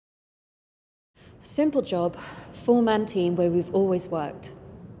Simple job, four-man team where we've always worked.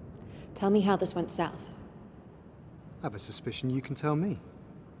 Tell me how this went south. I have a suspicion you can tell me.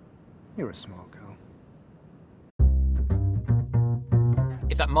 You're a smart girl.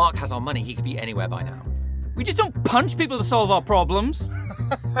 If that Mark has our money, he could be anywhere by now. We just don't punch people to solve our problems.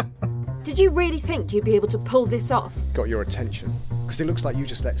 Did you really think you'd be able to pull this off? Got your attention. Because it looks like you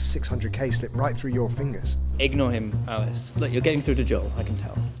just let 600k slip right through your fingers. Ignore him, Alice. Look, you're getting through to Joel, I can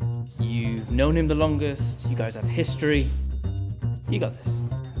tell. You've known him the longest, you guys have history. You got this.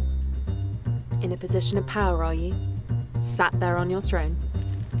 In a position of power, are you? Sat there on your throne.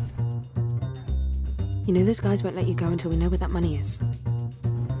 You know those guys won't let you go until we know where that money is.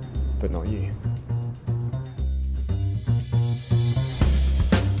 But not you.